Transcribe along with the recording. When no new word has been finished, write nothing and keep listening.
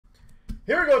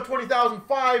Here we go,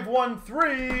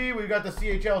 20,513. We've got the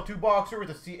CHL 2-boxer with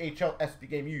the CHL SP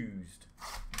game used.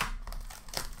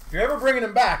 If you're ever bringing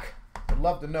him back, I'd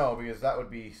love to know because that would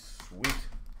be sweet.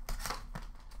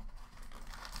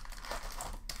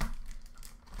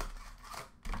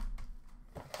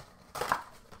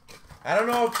 I don't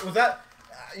know if was that.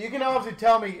 You can obviously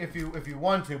tell me if you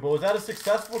want to, but was that a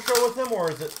successful show with him, or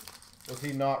was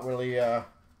he not really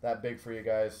that big for you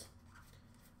guys?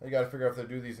 You got to figure out if they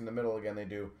do these in the middle again. They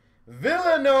do.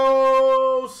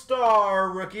 Villano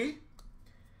Star Rookie,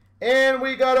 and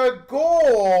we got a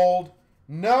gold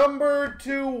number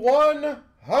to 100.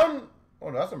 Oh,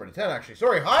 no, that's number to 10 actually.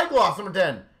 Sorry, high gloss number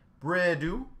 10.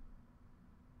 Bredu.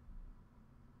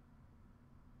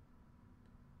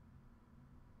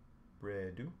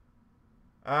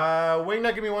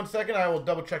 Wingnut, give me 1 second. I will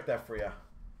double check that for you.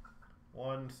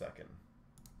 1 second.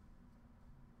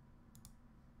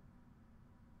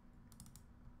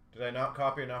 Did I not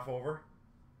copy enough over?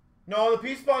 No, the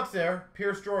P spot's there.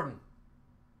 Pierce Jordan.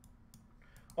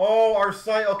 Oh, our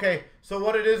site. Okay, so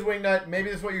what it is, Wingnut, maybe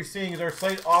this is what you're seeing, is our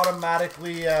site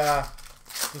automatically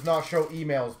does not show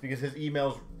emails because his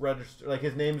email's registered, like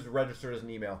his name's registered as an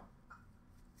email.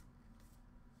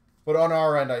 But on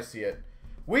our end, I see it.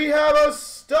 We have a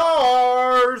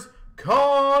Stars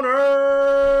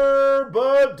Connor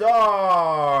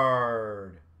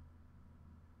Bedard.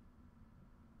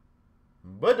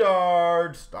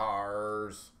 Bedard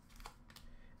Stars.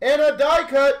 And a die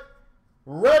cut.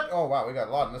 Oh, wow, we got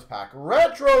a lot in this pack.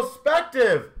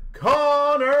 Retrospective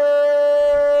Connor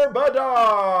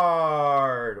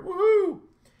Bedard. Woohoo.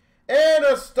 And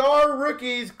a Star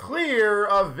Rookies clear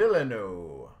of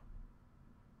Villano.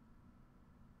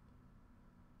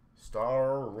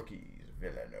 Star Rookies,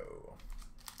 Villano.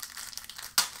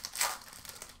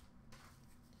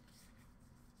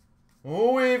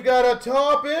 We've got a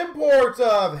top import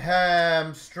of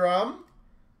Hamstrom.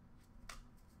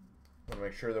 Want to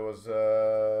make sure there was,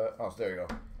 oh, so there you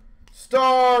go.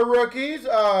 Star Rookies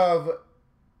of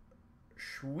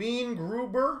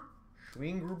Schweengruber.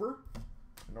 Schweengruber.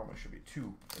 Normally should be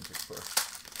 2 inches first.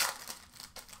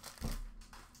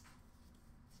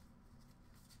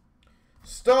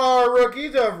 Star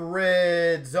Rookies of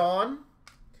Redzon.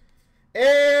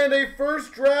 And a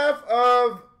first draft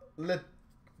of...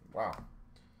 Wow.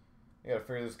 I gotta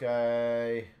figure this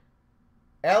guy...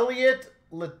 Elliot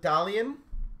L'Italian.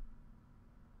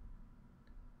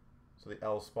 So the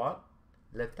L spot.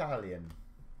 L'Italian.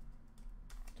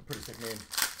 It's a pretty sick name.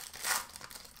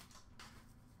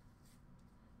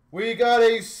 We got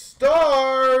a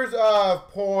Stars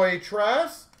of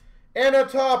Poitras. And a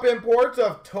top imports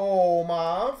of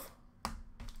Tomov.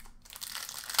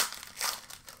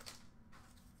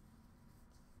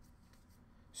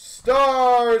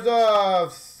 Stars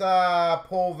of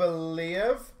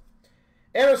Sapovaliev.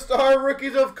 And a Star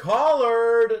Rookies of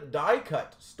Collard. Die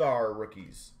cut Star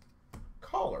Rookies.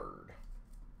 Collard.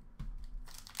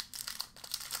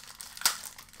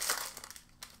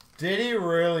 Did he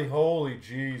really? Holy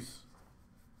jeez.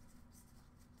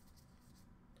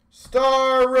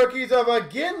 Star Rookies of a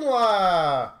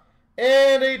Ginla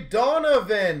and a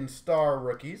Donovan Star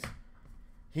Rookies.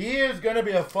 He is going to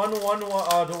be a fun one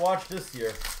to watch this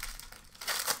year.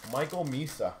 Michael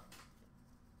Misa.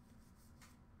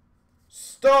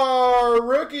 Star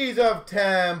Rookies of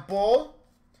Temple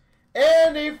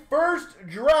and a first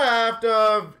draft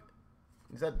of,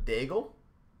 is that Daigle?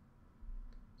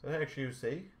 Is that actually you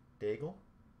say? Daigle?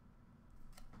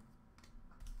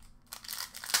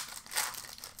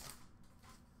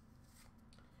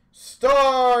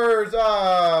 Stars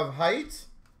of Height.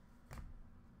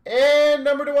 And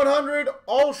number to 100,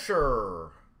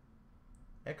 Alsher.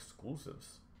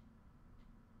 Exclusives.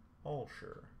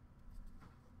 Alsher.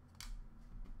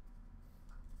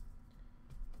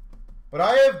 But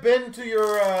I have been to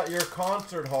your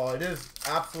concert hall. It is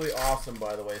absolutely awesome,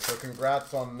 by the way. So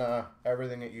congrats on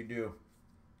everything that you do.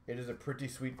 It is a pretty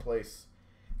sweet place.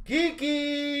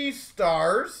 Geeky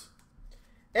Stars.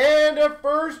 And a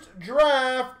first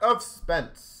draft of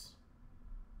Spence.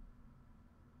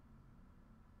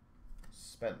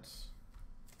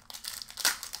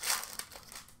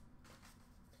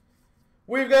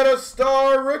 We've got a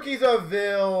Star Rookies of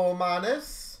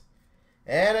Vilmanis.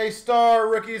 And a Star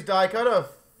Rookies die cut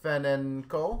of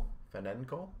Fenenko.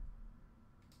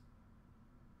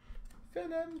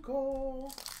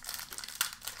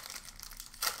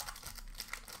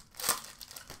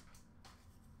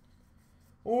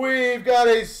 We've got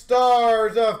a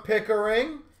Stars of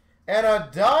Pickering and a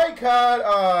die cut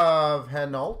of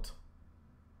Henault.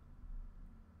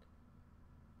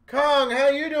 Kong, how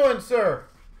you doing, sir?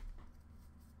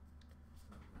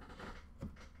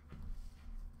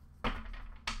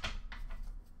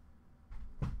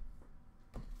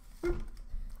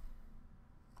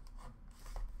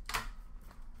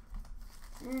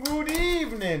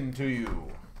 in to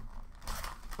you.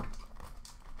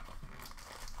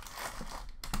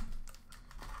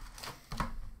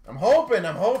 I'm hoping,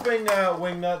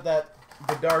 Wingnut, that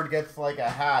Bedard gets like a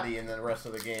Hattie in the rest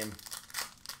of the game.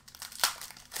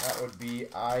 That would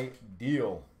be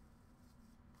ideal.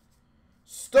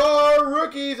 Star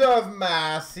Rookies of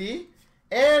Massey.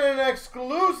 And an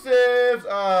exclusive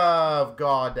of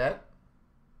Gaudette.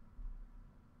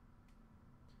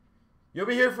 You'll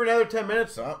be here for another 10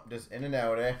 minutes. Oh, just in and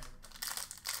out, eh?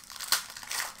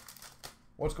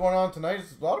 What's going on tonight?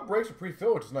 A lot of breaks are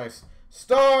pre-filled, which is nice.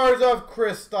 Stars of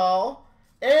Crystal.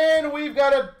 And we've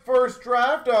got a first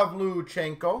draft of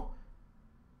Luchenko.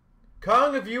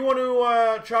 Kung, if you want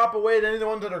to chop away at any of the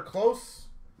ones that are close,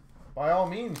 by all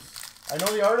means. I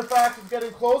know the Artifacts is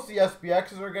getting close. The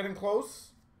SPXs are getting close.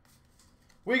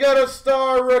 We got a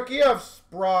Star Rookie of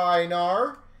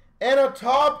Sprinar. And a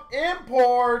top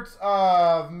imports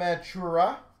of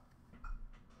Matura.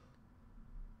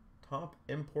 Top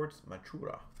imports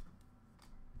Matura.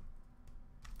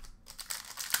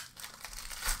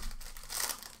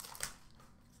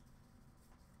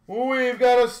 We've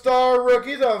got a Star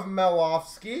Rookies of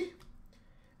Melofsky.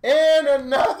 And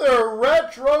another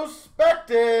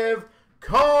retrospective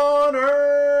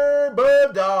Connor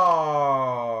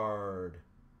Bedard.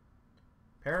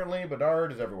 Apparently,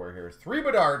 Bedard is everywhere here. 3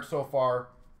 Bedards so far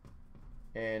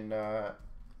in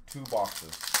 2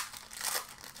 boxes.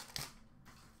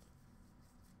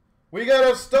 We got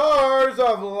a Stars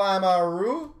of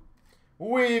Lamoureux.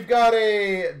 We've got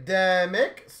a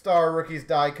Demick Star Rookies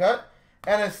die cut.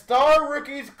 And a Star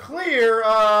Rookies clear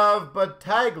of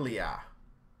Battaglia.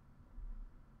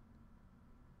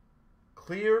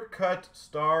 Clear cut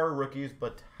Star Rookies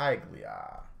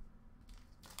Battaglia.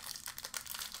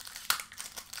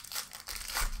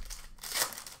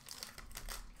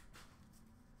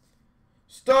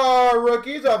 Star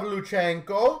Rookies of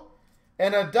Luchenko.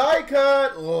 And a die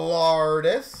cut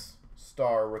Lardis.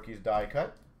 Star Rookies die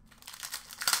cut.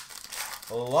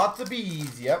 Lots of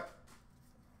B's, yep.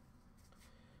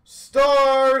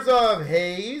 Stars of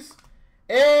Hayes.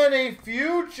 And a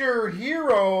Future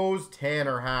Heroes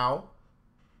Tanner Howe.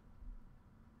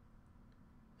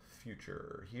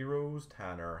 Future Heroes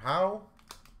Tanner Howe.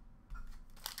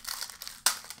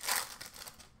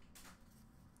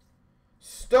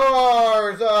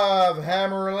 Stars of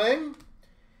Hammerling.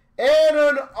 And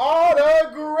an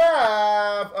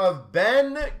autograph of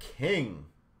Ben King.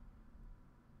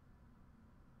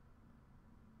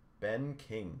 Ben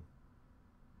King.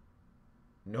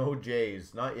 No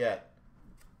J's. Not yet.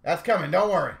 That's coming.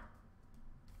 Don't worry.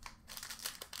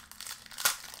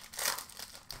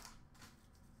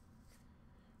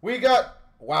 We got,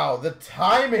 wow, the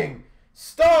timing.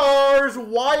 Stars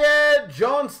Wyatt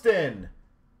Johnston.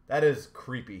 That is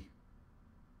creepy.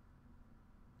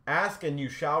 Ask and you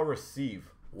shall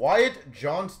receive. Wyatt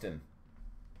Johnston.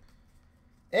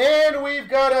 And we've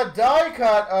got a die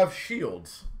cut of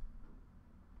Shields.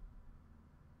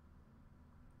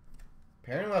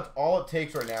 Apparently that's all it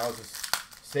takes right now is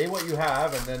just say what you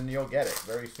have and then you'll get it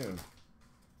very soon.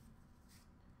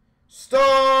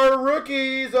 Star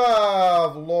Rookies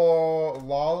of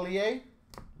Lawyer?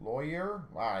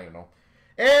 I don't even know.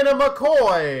 And a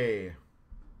McCoy.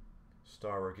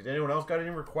 Star Rookies. Anyone else got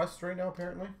any requests right now,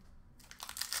 apparently?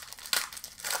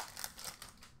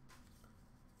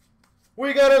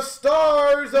 We got a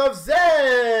Stars of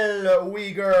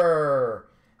Zellweger.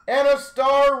 And a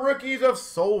Star Rookies of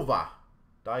Sova.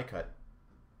 Die cut.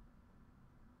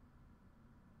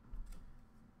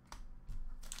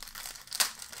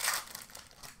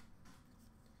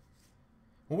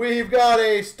 We've got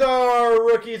a Star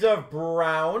Rookies of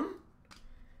Brown.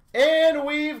 And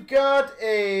we've got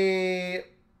a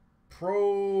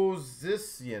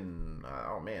Prozisian.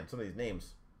 Oh, man, some of these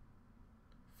names.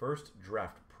 First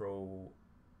draft Prozisian.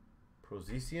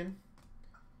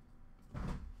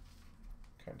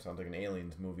 Kind of sounds like an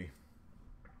Aliens movie.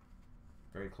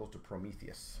 Very close to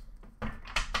Prometheus.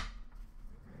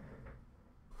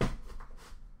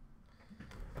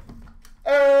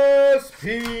 SP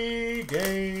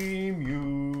game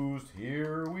used.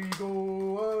 Here we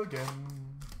go again.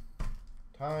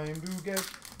 Time to get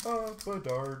a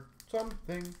Bedard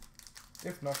something.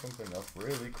 If not something else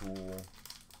really cool.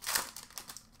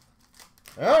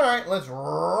 Alright, let's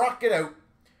rock it out.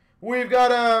 We've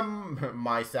got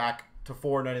My Sack to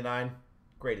 $4.99.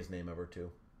 Greatest name ever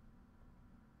too.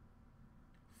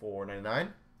 $4.99.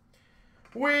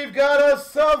 We've got a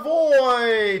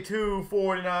Savoy to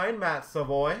 $4.49. Matt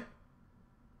Savoy.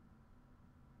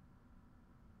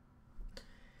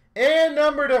 And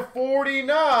number to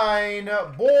 49,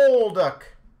 Bolduc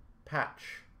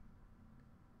patch.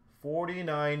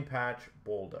 49 patch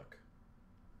Bolduc.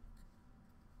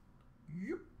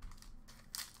 Yep.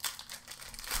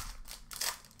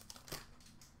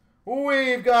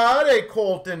 We've got a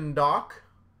Colton Doc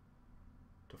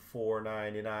to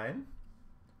 4.99.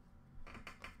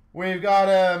 We've got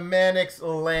a Mannix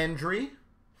Landry,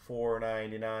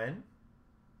 4.99.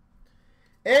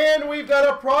 And we've got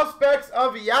a Prospects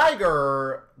of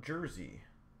Yager jersey.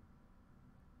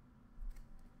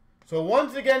 So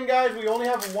once again, guys, we only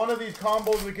have one of these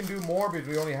combos. We can do more because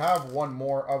we only have one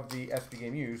more of the SP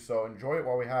Game Used. So enjoy it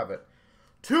while we have it.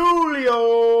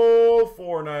 Tulio,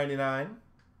 4.99.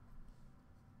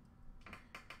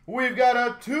 We've got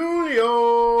a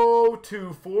Tulio,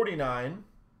 2.49.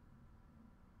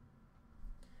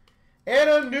 And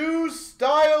a new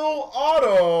style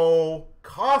auto,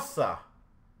 Casa.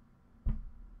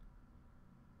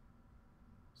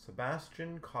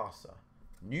 Sebastian Casa.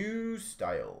 New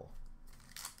style.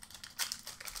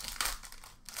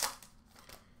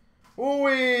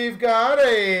 We've got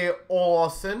a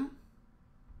Olsen,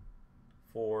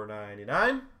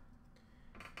 4.99.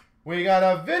 We got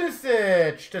a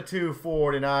Vidicic to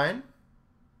 2.49.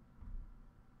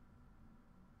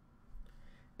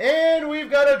 And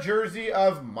we've got a jersey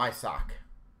of Mysak.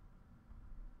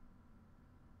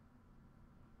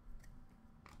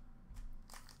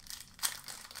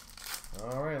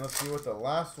 All right, let's see what the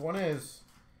last one is.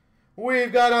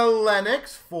 We've got a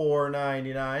Lennox,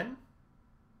 4.99.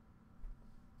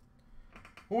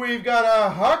 We've got a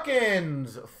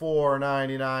Huckins,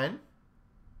 4.99. I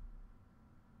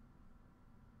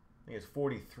think it's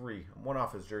 43. I'm one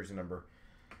off his jersey number.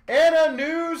 And a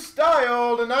new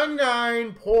style to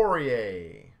 99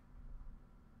 Poirier.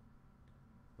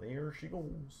 There she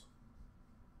goes.